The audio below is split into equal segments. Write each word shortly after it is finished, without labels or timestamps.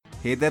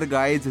Hey there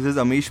guys, this is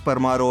Amish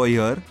Parmar over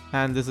here.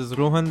 And this is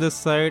Rohan this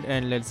side,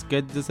 and let's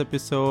get this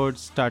episode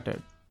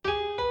started.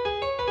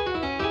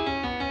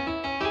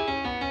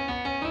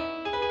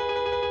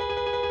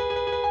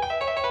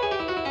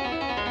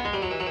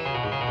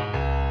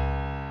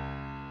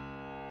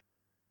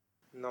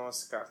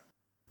 Namaskar.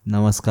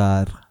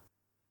 Namaskar.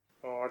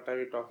 What are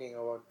we talking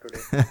about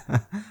today?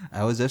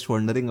 I was just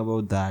wondering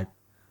about that.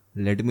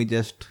 Let me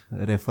just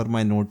refer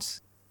my notes.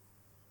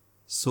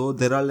 So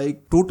there are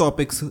like two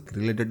topics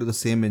related to the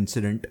same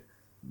incident.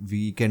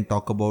 We can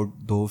talk about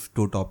those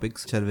two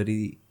topics which are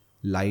very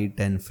light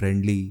and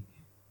friendly,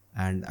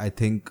 and I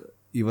think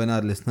even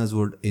our listeners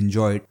would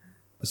enjoy it.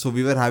 So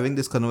we were having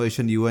this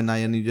conversation, you and I,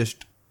 and you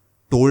just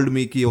told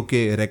me ki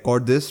okay,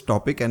 record this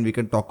topic and we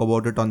can talk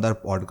about it on the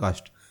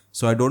podcast.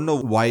 So I don't know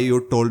why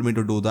you told me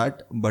to do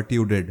that, but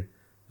you did.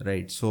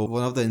 Right. So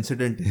one of the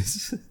incident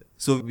is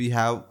so we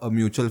have a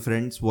mutual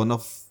friends. One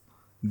of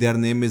their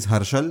name is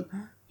Harshal.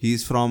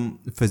 He's from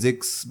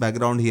physics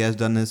background. He has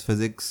done his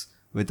physics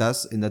with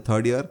us in the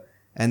third year.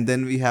 And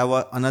then we have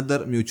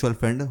another mutual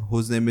friend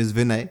whose name is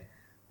Vinay,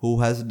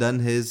 who has done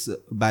his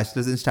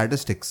bachelor's in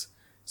statistics.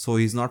 So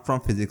he's not from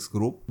physics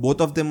group.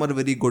 Both of them are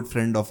very good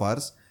friend of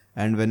ours.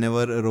 And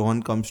whenever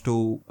Rohan comes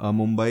to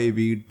Mumbai,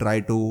 we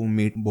try to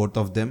meet both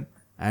of them.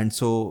 And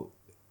so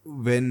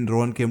when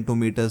Rohan came to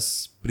meet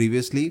us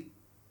previously,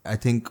 I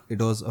think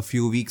it was a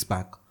few weeks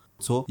back.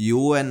 So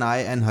you and I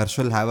and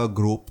Harshal have a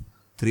group,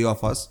 three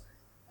of us.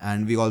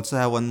 And we also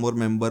have one more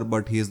member,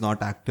 but he is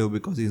not active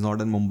because he's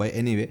not in Mumbai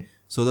anyway.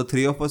 So the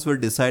three of us were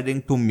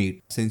deciding to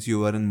meet since you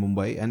were in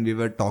Mumbai, and we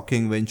were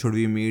talking when should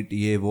we meet,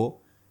 Yevo.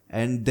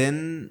 And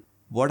then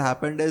what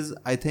happened is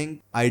I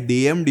think I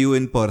DM'd you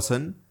in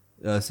person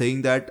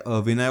saying that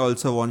Vinay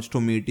also wants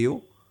to meet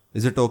you.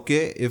 Is it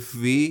okay if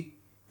we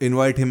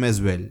invite him as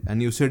well?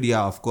 And you said,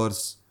 yeah, of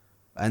course.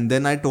 And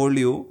then I told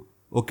you,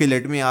 okay,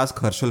 let me ask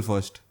Harshal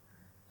first.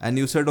 And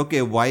you said,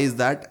 okay, why is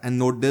that? And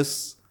note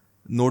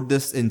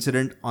this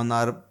incident on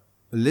our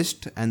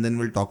list, and then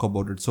we'll talk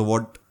about it. So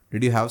what,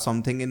 did you have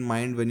something in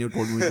mind when you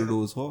told me to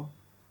do so?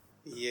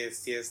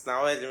 Yes,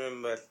 now I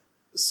remember.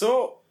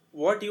 So,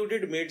 what you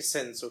did made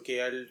sense,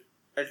 okay?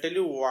 I'll tell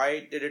you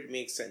why did it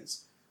make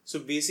sense. So,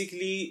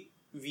 basically,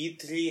 we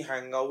three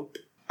hang out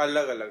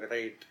alag,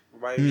 right?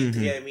 By we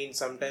three, I mean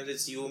sometimes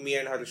it's you, me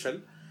and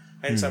Harshal,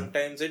 and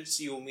sometimes it's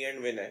you, me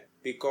and Vinay.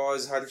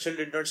 Because Harshal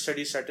did not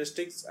study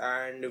statistics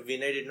and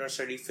Vinay did not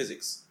study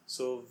physics.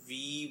 So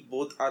we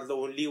both are the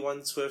only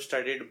ones who have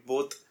studied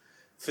both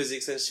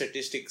physics and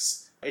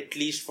statistics at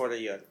least for a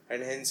year.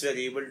 And hence we are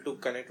able to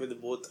connect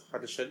with both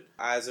Harshal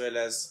as well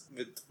as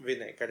with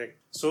Vinay, correct?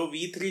 So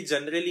we three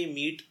generally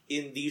meet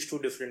in these two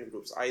different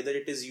groups. Either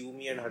it is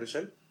Yumi and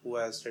Harshal who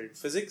has studied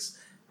physics,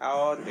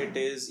 or it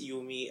is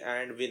Yumi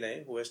and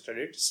Vinay who has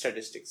studied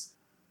statistics.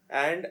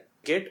 And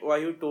get why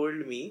you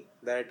told me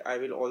that I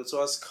will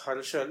also ask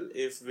Harshal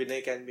if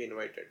Vinay can be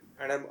invited.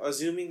 And I'm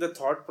assuming the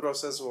thought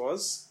process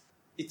was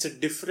it's a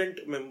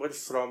different member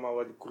from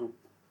our group.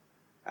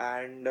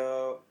 And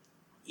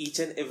each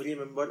and every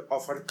member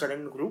of our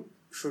current group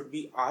should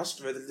be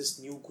asked whether this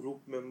new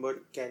group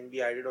member can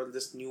be added or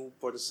this new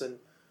person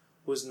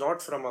who is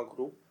not from our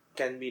group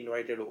can be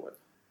invited over.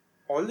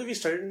 Although we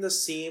studied in the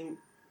same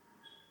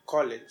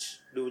college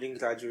during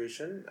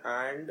graduation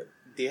and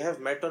they have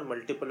met on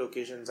multiple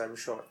occasions, I'm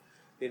sure.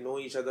 They know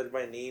each other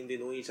by name, they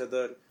know each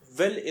other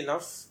well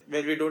enough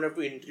where we don't have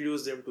to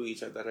introduce them to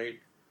each other, right?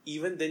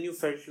 Even then you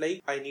felt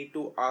like I need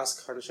to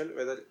ask Harshal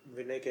whether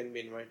Vinay can be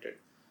invited.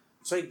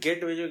 So I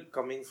get where you're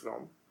coming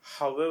from.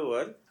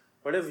 However,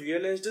 what I've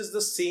realized is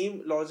the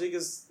same logic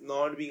is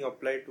not being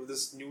applied to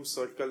this new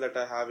circle that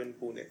I have in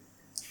Pune.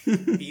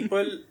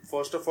 People,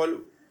 first of all,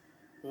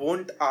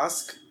 won't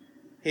ask,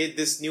 hey,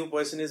 this new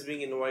person is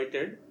being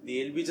invited.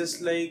 They'll be just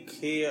like,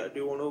 hey, do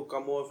you want to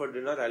come over for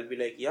dinner? I'll be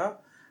like, yeah,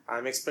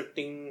 I'm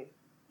expecting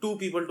 2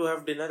 people to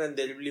have dinner and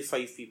there will be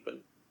 5 people.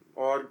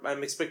 Or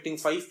I'm expecting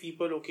 5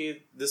 people,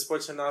 okay, this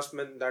person asked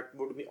me, that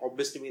would be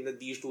obviously mean that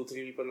these 2-3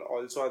 people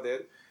also are there.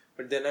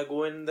 But then I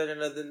go in there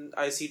and then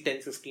I see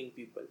 10-15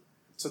 people.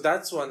 So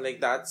that's one, like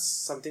that's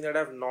something that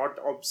I've not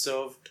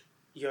observed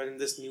here in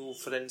this new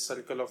friend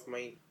circle of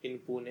mine in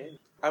Pune.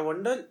 I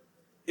wonder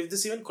if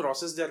this even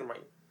crosses their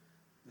mind,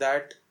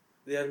 that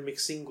they are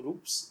mixing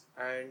groups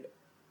and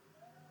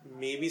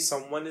maybe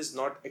someone is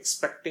not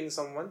expecting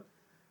someone,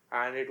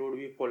 and it would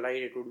be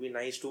polite, it would be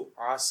nice to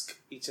ask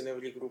each and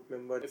every group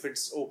member if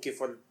it's okay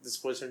for this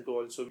person to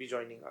also be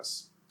joining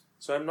us.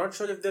 So I'm not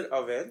sure if they're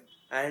aware,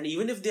 and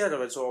even if they are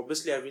aware, so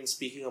obviously I've been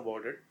speaking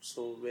about it.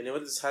 So whenever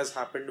this has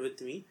happened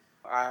with me,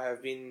 I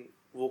have been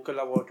vocal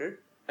about it,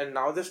 and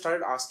now they've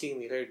started asking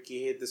me, right,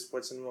 hey, this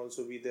person will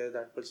also be there,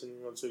 that person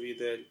will also be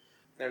there.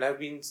 And I've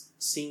been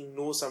seeing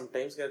no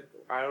sometimes that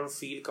I don't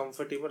feel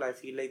comfortable. I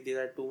feel like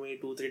there are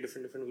 2-3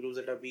 different groups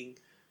that are being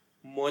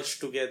merged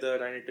together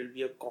and it will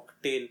be a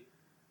cocktail.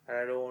 And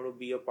I don't want to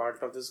be a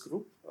part of this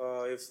group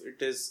if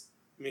it is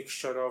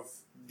mixture of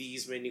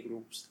these many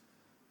groups.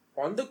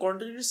 On the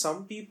contrary,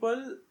 some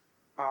people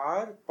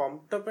are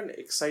pumped up and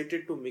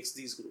excited to mix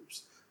these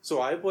groups.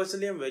 So I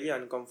personally am very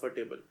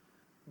uncomfortable.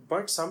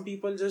 But some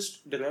people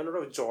just derive a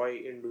lot of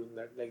joy in doing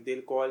that. Like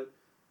they'll call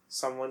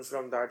someone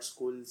from that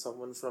school,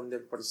 someone from their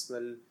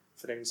personal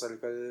friend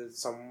circle,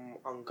 some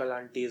uncle,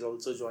 auntie is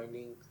also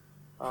joining.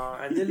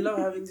 And they love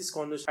having this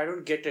conversation. I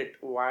don't get it.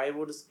 Why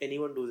would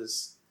anyone do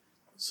this?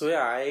 So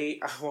yeah, I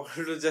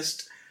wanted to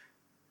just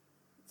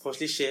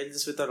firstly share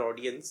this with our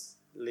audience.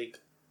 Like,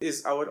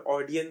 is our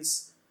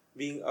audience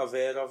being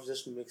aware of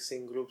just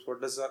mixing groups?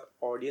 What does our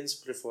audience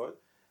prefer?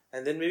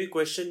 And then maybe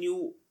question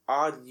you,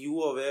 are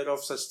you aware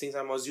of such things?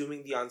 I'm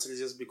assuming the answer is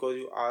just because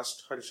you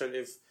asked Harshal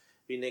if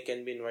Vinay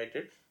can be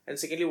invited. And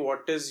secondly,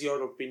 what is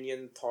your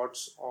opinion,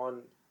 thoughts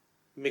on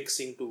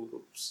mixing two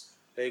groups?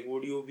 Like,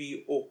 would you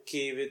be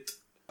okay with,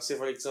 say,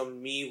 for example,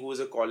 me, who is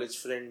a college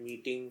friend,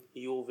 meeting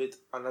you with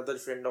another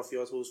friend of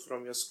yours who's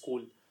from your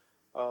school?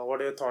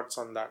 What are your thoughts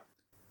on that?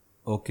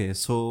 Okay,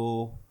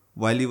 so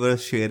while you were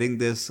sharing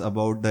this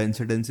about the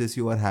incidences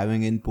you were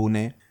having in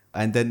Pune,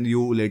 and then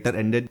you later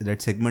ended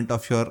that segment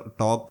of your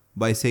talk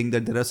by saying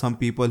that there are some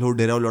people who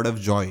derive a lot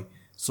of joy.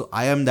 So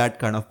I am that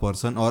kind of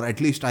person, or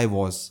at least I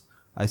was.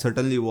 I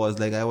certainly was.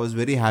 Like, I was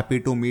very happy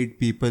to meet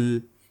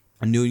people,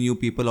 new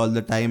people all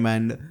the time.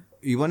 And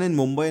even in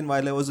Mumbai, and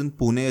while I was in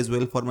Pune as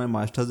well for my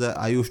masters,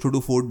 I used to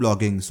do food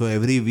blogging. So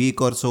every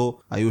week or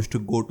so, I used to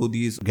go to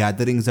these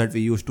gatherings that we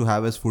used to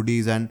have as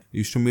foodies, and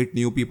used to meet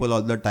new people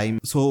all the time.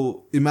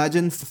 So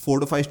imagine 4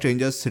 to 5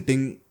 strangers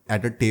sitting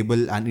at a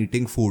table and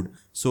eating food.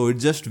 So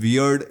it's just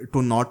weird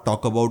to not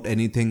talk about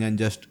anything and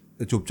just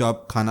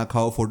चुपचाप खाना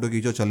खाओ, photo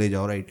खींचो, चले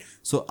जाओ, right?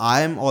 So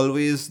I am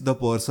always the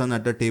person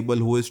at the table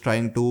who is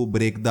trying to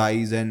break the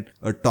ice and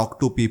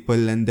talk to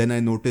people. And then I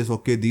notice,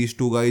 okay, these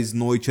two guys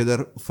know each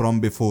other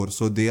from before,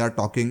 so they are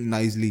talking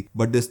nicely,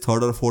 but this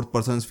third or fourth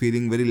person is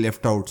feeling very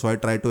left out, so I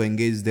try to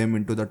engage them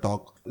into the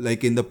talk.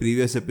 Like in the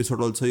previous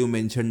episode also, you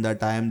mentioned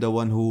that I am the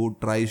one who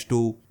tries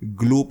to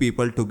glue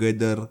people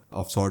together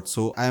of sorts.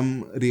 So I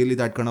am really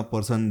that kind of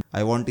person.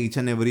 I want each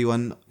and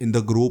everyone in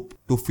the group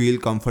to feel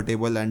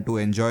comfortable and to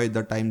enjoy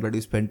the time that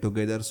we spend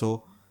together.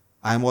 So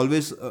I am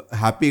always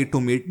happy to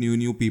meet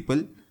new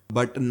people.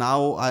 But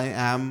now I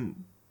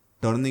am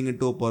turning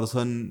into a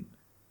person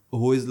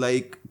who is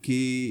like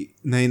कि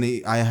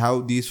नहीं, I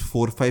have these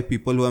 4 5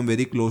 people who I'm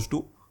very close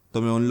to,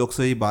 तो मैं उन लोग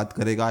से ही बात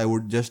करेगा. I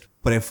would just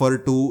prefer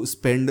to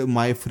spend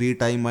my free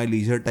time, my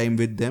leisure time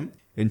with them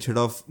instead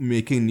of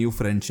making new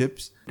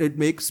friendships. It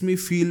makes me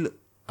feel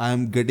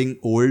I'm getting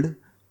old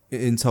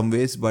in some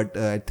ways, but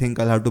I think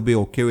I'll have to be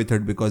okay with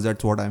it because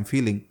that's what I'm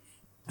feeling.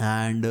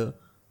 And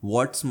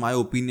what's my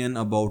opinion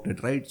about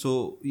it, right?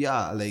 So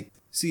yeah, like,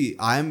 see,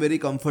 I am very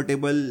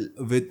comfortable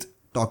with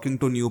talking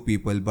to new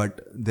people,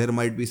 but there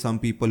might be some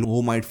people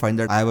who might find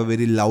that I have a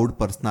very loud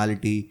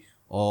personality,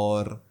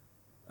 or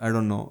I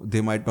don't know,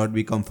 they might not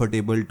be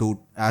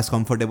as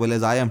comfortable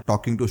as I am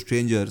talking to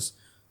strangers.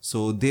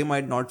 So they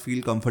might not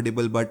feel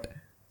comfortable, but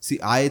see,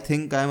 I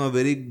think I'm a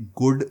very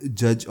good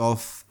judge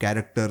of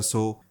character.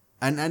 So,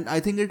 and I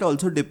think it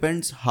also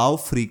depends how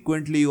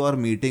frequently you are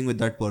meeting with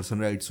that person,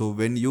 right? So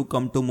when you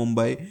come to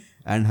Mumbai,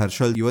 and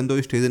Harshal, even though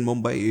he stays in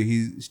Mumbai,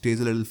 he stays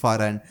a little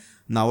far, and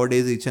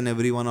nowadays each and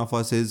every one of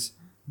us is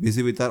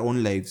busy with our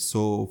own lives.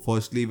 So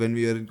firstly, when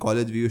we were in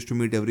college, we used to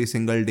meet every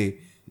single day.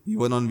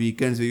 Even on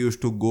weekends, we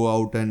used to go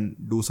out and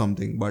do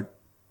something. But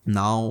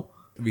now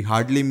we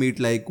hardly meet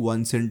like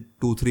once in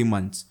 2 3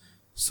 months.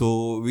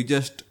 So we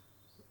just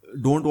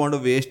don't want to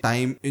waste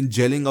time in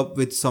gelling up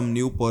with some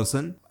new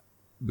person,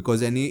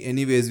 because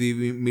anyways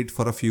we meet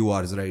for a few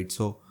hours, right?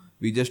 So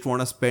we just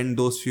want to spend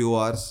those few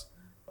hours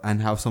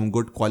and have some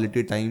good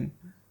quality time,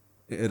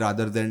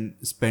 rather than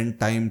spend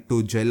time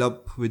to gel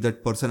up with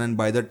that person, and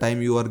by the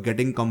time you are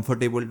getting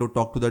comfortable to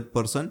talk to that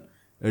person,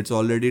 it's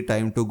already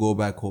time to go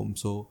back home.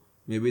 So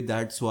maybe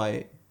that's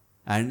why.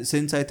 And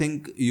since I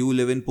think you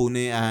live in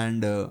Pune,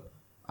 and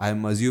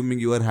I'm assuming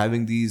you are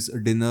having these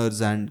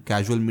dinners and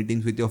casual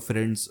meetings with your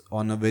friends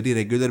on a very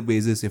regular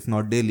basis, if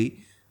not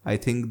daily, I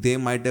think they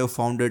might have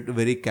found it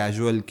very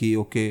casual ki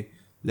okay,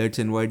 let's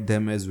invite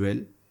them as well.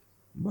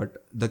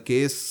 But the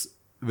case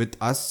with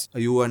us,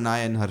 you and I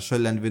and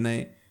Harshal and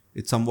Vinay,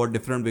 it's somewhat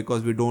different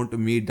because we don't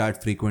meet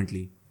that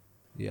frequently.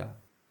 Yeah.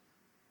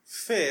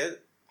 Fair.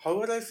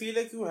 However, I feel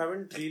like you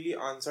haven't really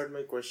answered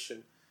my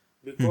question,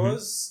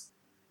 because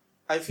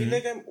I feel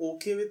like I'm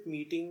okay with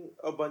meeting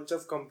a bunch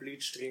of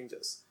complete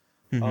strangers.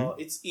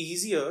 It's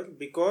easier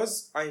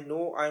because I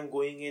know I'm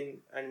going in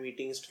and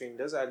meeting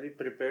strangers. I'll be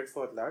prepared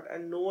for that,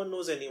 and no one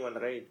knows anyone,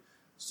 right?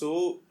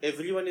 So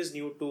everyone is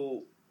new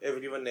to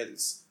everyone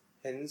else.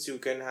 Hence, you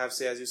can have,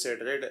 say, as you said,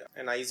 right,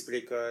 an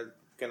icebreaker.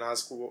 You can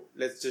ask,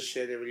 let's just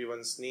share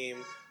everyone's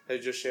name.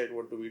 Let's just share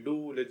what do we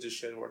do. Let's just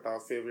share what our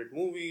favorite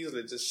movies.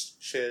 Let's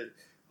just share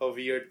a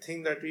weird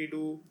thing that we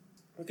do.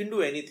 We can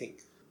do anything.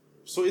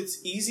 So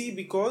it's easy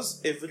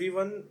because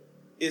everyone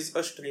is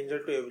a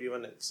stranger to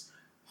everyone else.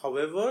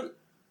 However,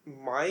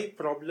 my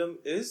problem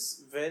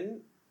is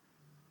when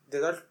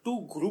there are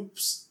two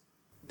groups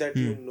that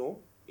you know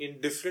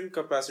in different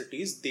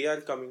capacities, they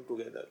are coming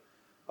together.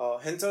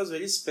 Hence, I was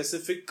very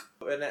specific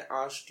when I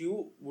asked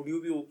you, would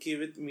you be okay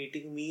with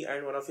meeting me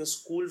and one of your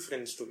school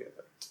friends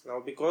together?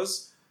 Now,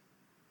 because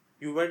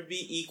you might be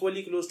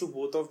equally close to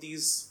both of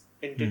these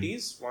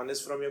entities. One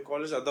is from your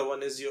college, other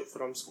one is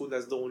from school.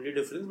 That's the only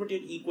difference, but you're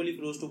equally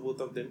close to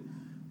both of them.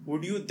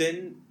 Would you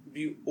then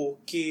be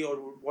okay, or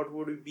what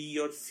would be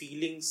your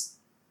feelings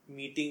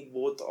meeting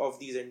both of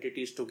these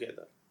entities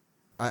together?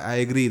 I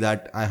agree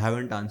that I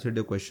haven't answered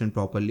the question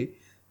properly,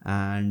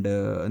 and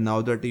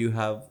now that you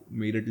have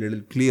made it a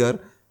little clear,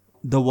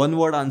 the one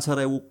word answer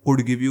I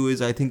could give you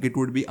is I think it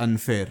would be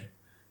unfair,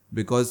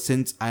 because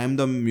since I am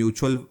the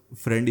mutual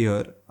friend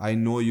here, I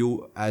know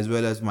you as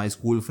well as my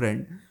school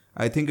friend.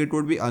 I think it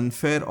would be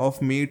unfair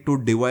of me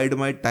to divide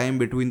my time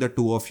between the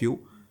two of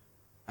you,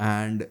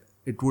 and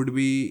it would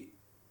be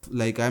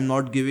like I'm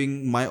not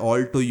giving my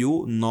all to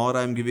you, nor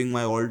I'm giving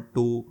my all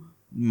to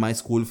my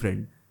school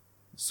friend.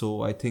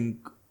 So I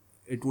think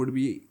it would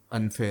be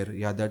unfair.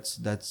 Yeah, that's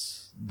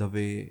the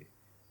way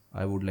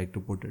I would like to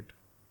put it.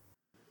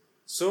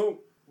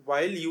 So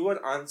while you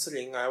were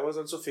answering, I was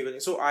also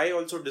figuring. So I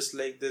also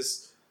dislike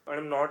this, and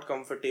I'm not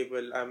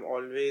comfortable. I'm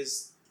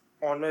always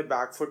on my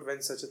back foot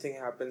when such a thing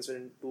happens,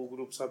 when two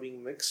groups are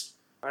being mixed.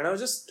 And I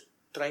was just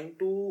trying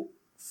to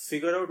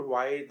figure out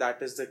why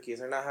that is the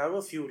case. And I have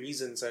a few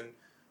reasons, and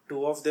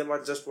two of them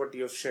are just what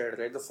you have shared,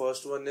 right? The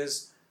first one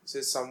is,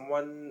 say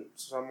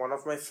one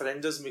of my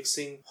friends is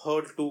mixing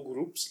her two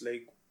groups.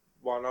 Like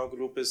one of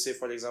group is, say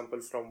for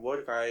example, from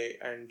work, I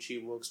and she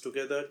works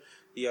together.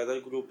 The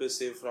other group is,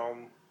 say,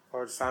 from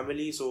her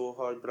family, so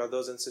her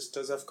brothers and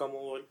sisters have come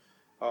over,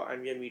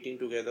 and we are meeting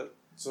together.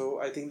 So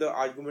I think the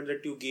argument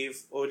that you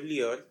gave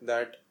earlier,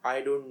 that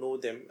I don't know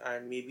them,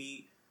 and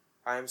maybe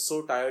I am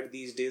so tired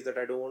these days that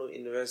I don't want to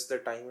invest the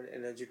time and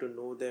energy to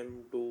know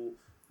them, to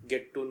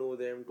get to know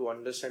them, to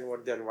understand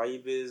what their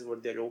vibe is,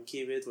 what they're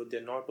okay with, what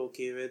they're not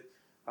okay with,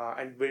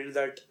 and build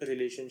that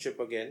relationship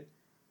again.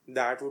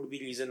 That would be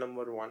reason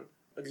number one.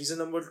 Reason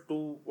number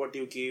two, what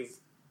you gave,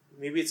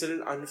 maybe it's a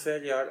little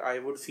unfair. Yeah, I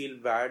would feel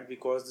bad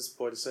because this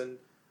person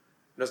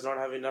does not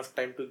have enough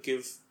time to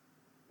give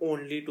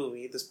only to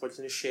me. This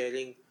person is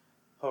sharing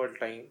her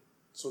time.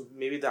 So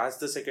maybe that's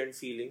the second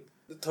feeling.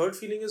 The third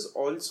feeling is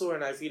also,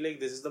 and I feel like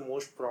this is the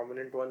most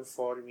prominent one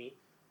for me,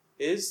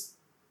 is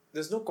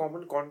there's no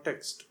common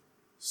context.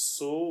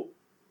 So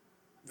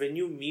when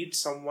you meet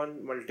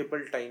someone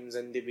multiple times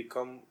and they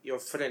become your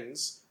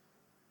friends,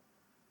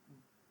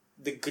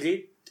 the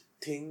great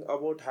thing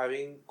about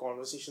having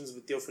conversations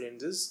with your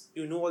friends is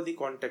you know all the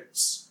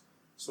contexts.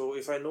 So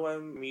if I know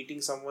I'm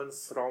meeting someone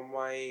from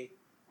my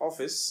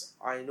office,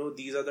 I know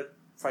these are the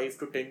 5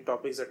 to 10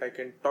 topics that I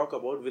can talk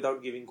about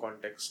without giving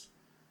context.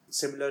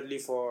 Similarly,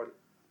 for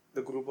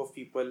the group of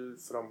people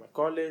from my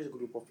college,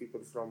 group of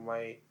people from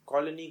my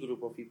colony,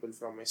 group of people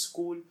from my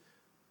school.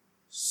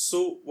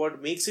 So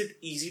what makes it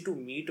easy to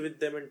meet with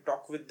them and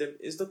talk with them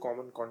is the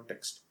common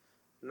context.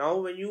 Now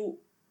when you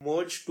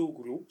merge two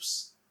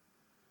groups,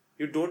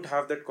 you don't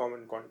have that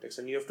common context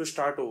and you have to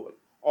start over.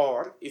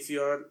 Or if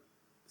you are,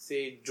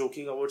 say,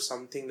 joking about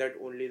something that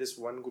only this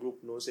one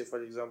group knows, say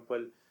for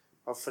example,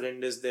 a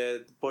friend is there,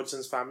 the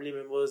person's family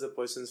members, the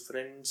person's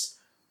friends,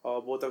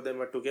 both of them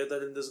are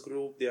together in this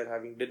group, they are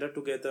having dinner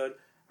together,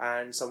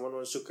 and someone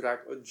wants to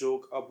crack a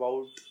joke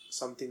about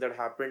something that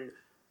happened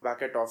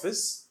back at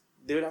office,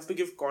 they will have to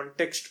give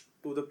context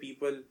to the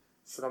people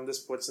from this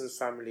person's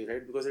family,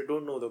 right? Because they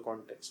don't know the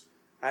context.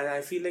 And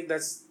I feel like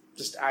that's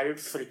just added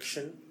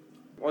friction.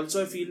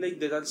 Also, I feel like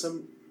there are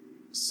some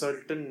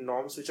certain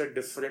norms which are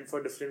different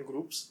for different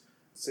groups.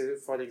 Say,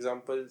 for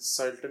example,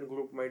 certain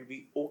group might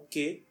be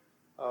okay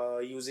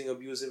using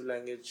abusive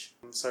language.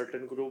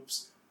 Certain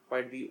groups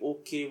might be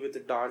okay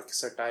with dark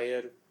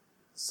satire.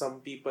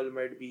 Some people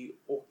might be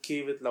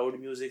okay with loud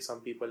music. Some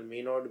people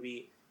may not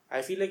be.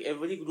 I feel like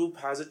every group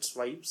has its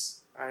vibes,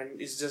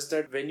 and it's just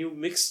that when you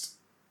mix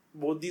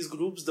both these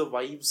groups, the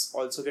vibes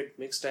also get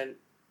mixed, and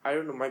I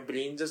don't know, my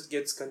brain just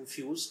gets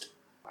confused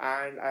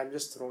and I'm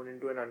just thrown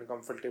into an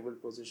uncomfortable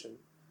position.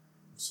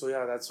 So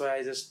yeah, that's why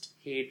I just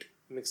hate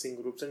mixing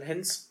groups. And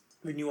hence,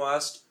 when you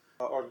asked,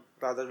 or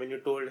rather when you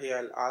told, hey,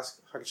 I'll ask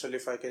Harshal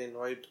if I can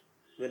invite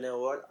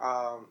whenever,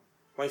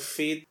 my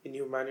faith in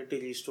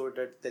humanity restored,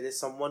 that there is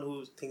someone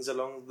who thinks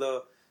along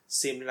the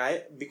same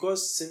line.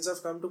 Because since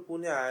I've come to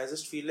Pune, I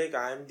just feel like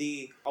I am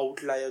the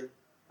outlier.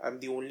 I'm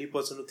the only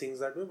person who thinks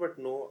that way. But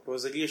no, it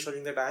was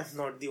reassuring that I am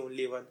not the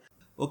only one.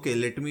 Okay,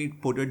 let me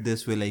put it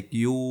this way. Like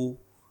you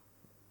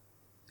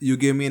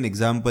gave me an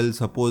example.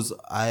 Suppose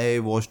I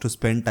was to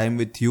spend time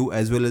with you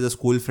as well as a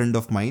school friend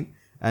of mine,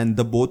 and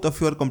the both of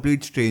you are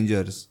complete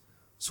strangers.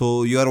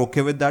 So you are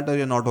okay with that, or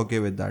you're not okay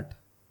with that?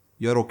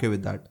 You're okay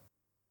with that?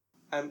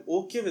 I'm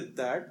okay with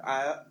that.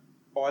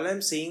 All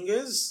I'm saying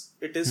is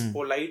it is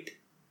polite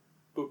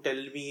to tell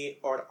me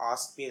or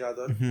ask me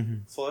rather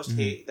first,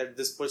 hey, that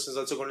this person is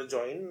also going to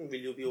join. Will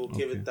you be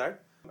okay with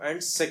that?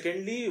 And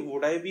secondly,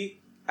 would I be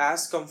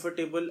as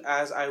comfortable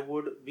as I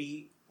would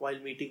be while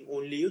meeting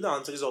only you? The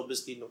answer is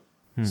obviously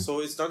no. So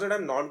it's not that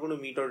I'm not going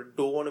to meet or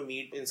don't want to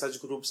meet in such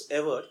groups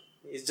ever.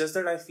 It's just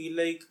that I feel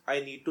like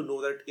I need to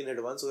know that in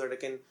advance so that I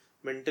can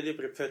mentally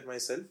prepare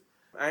myself.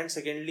 And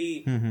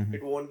secondly,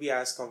 it won't be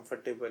as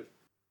comfortable.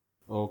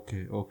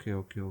 Okay.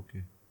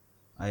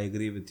 I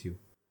agree with you.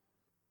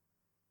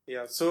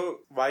 Yeah,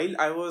 so while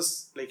I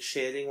was like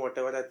sharing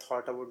whatever I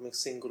thought about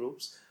mixing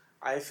groups,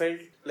 I felt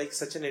like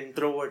such an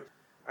introvert,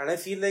 and I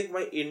feel like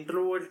my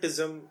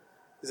introvertism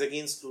is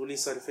again slowly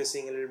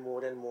surfacing a little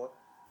more and more.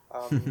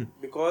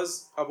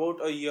 Because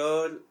about a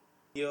year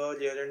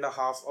and a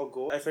half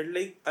ago, I felt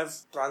like I've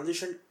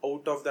transitioned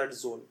out of that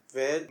zone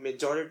where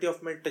majority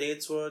of my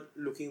traits were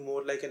looking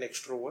more like an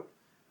extrovert,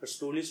 but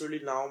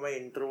slowly now my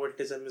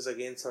introvertism is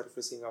again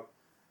surfacing up.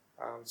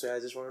 So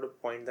I just wanted to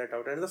point that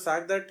out. And the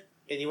fact that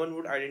anyone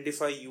would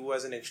identify you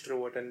as an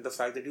extrovert and the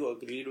fact that you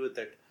agreed with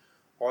it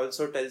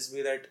also tells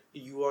me that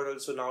you are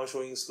also now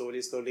showing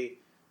slowly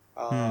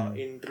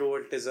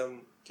introvertism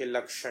ke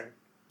lakshan.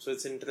 So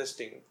it's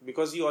interesting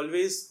because you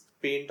always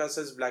paint us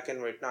as black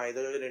and white. Now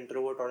either you're an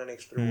introvert or an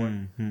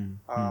extrovert.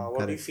 What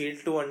we Correct. fail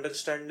to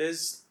understand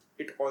is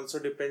it also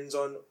depends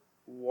on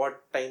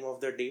what time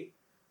of the day,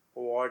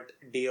 what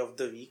day of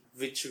the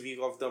week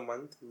of the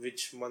month,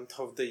 which month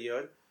of the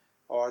year,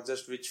 or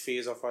just which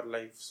phase of our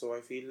life. So I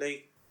feel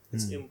like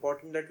it's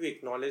important that we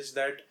acknowledge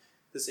that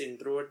this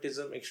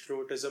introvertism,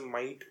 extrovertism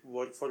might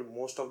work for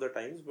most of the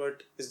times,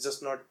 but it's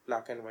just not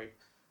black and white.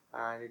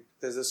 And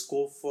there's a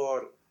scope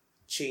for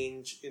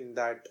change in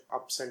that,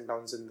 ups and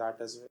downs in that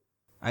as well.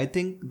 I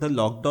think the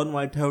lockdown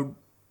might have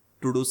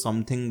to do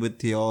something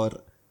with your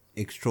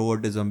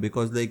extrovertism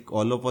because like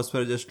all of us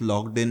were just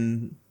locked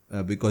in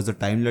because the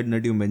timeline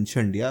that you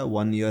mentioned, yeah,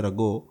 1 year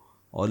ago,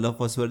 all of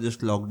us were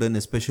just locked in,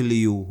 especially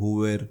you who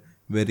were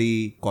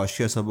very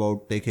cautious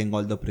about taking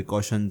all the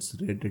precautions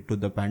related to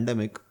the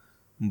pandemic.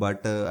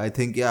 But I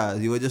think, yeah,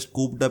 you were just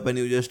cooped up and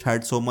you just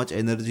had so much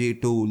energy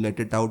to let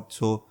it out.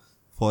 So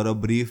for a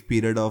brief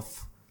period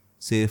of,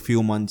 say, a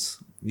few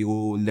months, you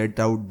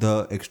let out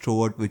the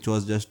extrovert which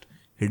was just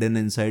hidden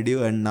inside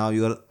you, and now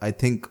you're, I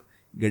think,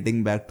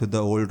 getting back to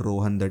the old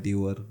Rohan that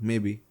you were,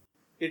 maybe.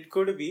 It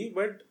could be,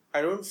 but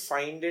I don't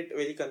find it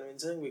very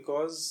convincing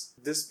because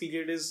this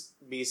period is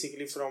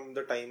basically from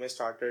the time I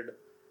started,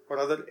 or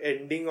rather,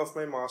 ending of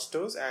my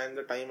masters and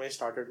the time I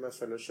started my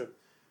fellowship,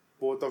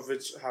 both of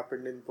which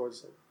happened in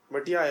person.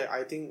 But yeah,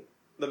 I think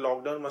the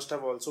lockdown must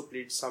have also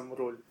played some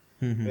role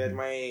where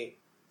my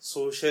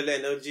social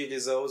energy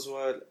reserves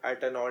were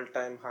at an all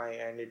time high,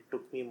 and it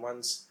took me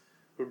months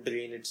to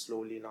drain it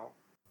slowly now.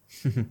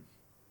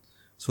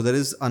 So there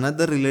is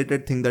another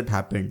related thing that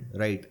happened,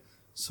 right?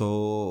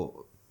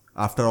 So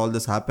after all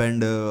this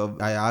happened,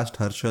 I asked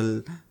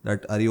Harshal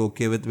that, are you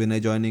okay with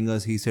Vinay joining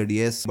us? He said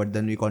yes, but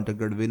then we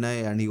contacted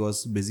Vinay and he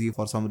was busy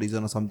for some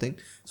reason or something.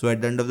 So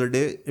at the end of the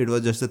day, it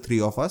was just the three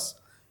of us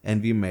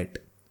and we met,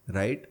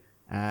 right?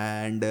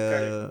 And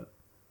Correct.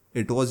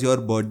 it was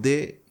your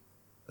birthday.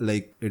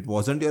 Like, it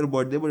wasn't your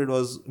birthday, but it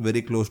was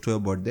very close to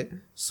your birthday.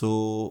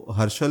 So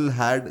Harshal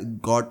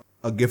had got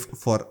a gift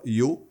for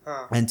you,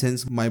 and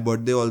since my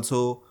birthday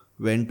also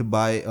went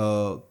by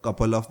a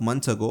couple of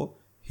months ago,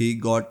 he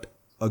got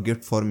a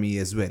gift for me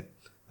as well,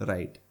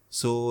 right?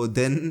 So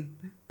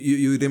then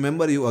you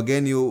remember,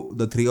 you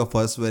the three of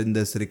us were in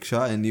this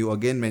rickshaw and you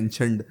again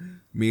mentioned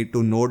me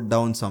to note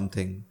down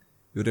something.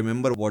 You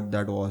remember what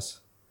that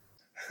was?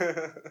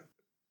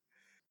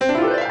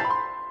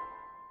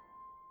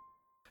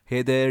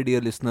 Hey there,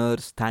 dear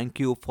listeners. Thank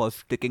you for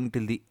sticking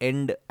till the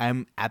end.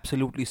 I'm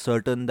absolutely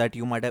certain that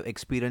you might have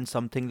experienced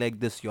something like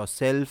this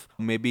yourself.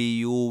 Maybe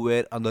you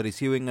were on the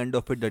receiving end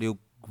of it, that you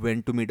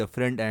went to meet a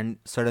friend and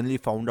suddenly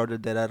found out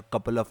that there are a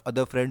couple of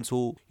other friends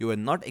who you were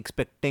not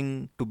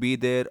expecting to be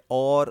there,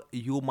 or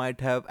you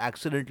might have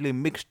accidentally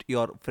mixed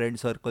your friend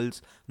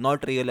circles,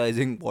 not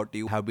realizing what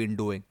you have been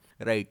doing.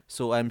 Right.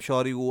 So I'm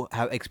sure you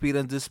have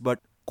experienced this,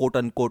 but quote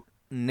unquote,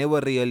 never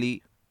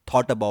really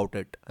thought about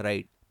it.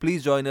 Right.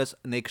 Please join us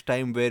next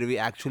time where we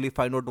actually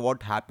find out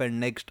what happened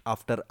next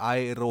after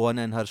I, Rohan,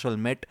 and Harshal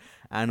met,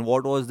 and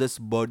what was this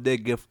birthday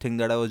gift thing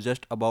that I was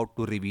just about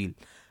to reveal.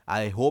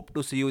 I hope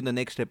to see you in the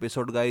next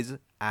episode, guys,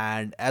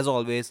 and as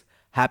always,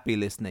 happy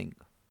listening.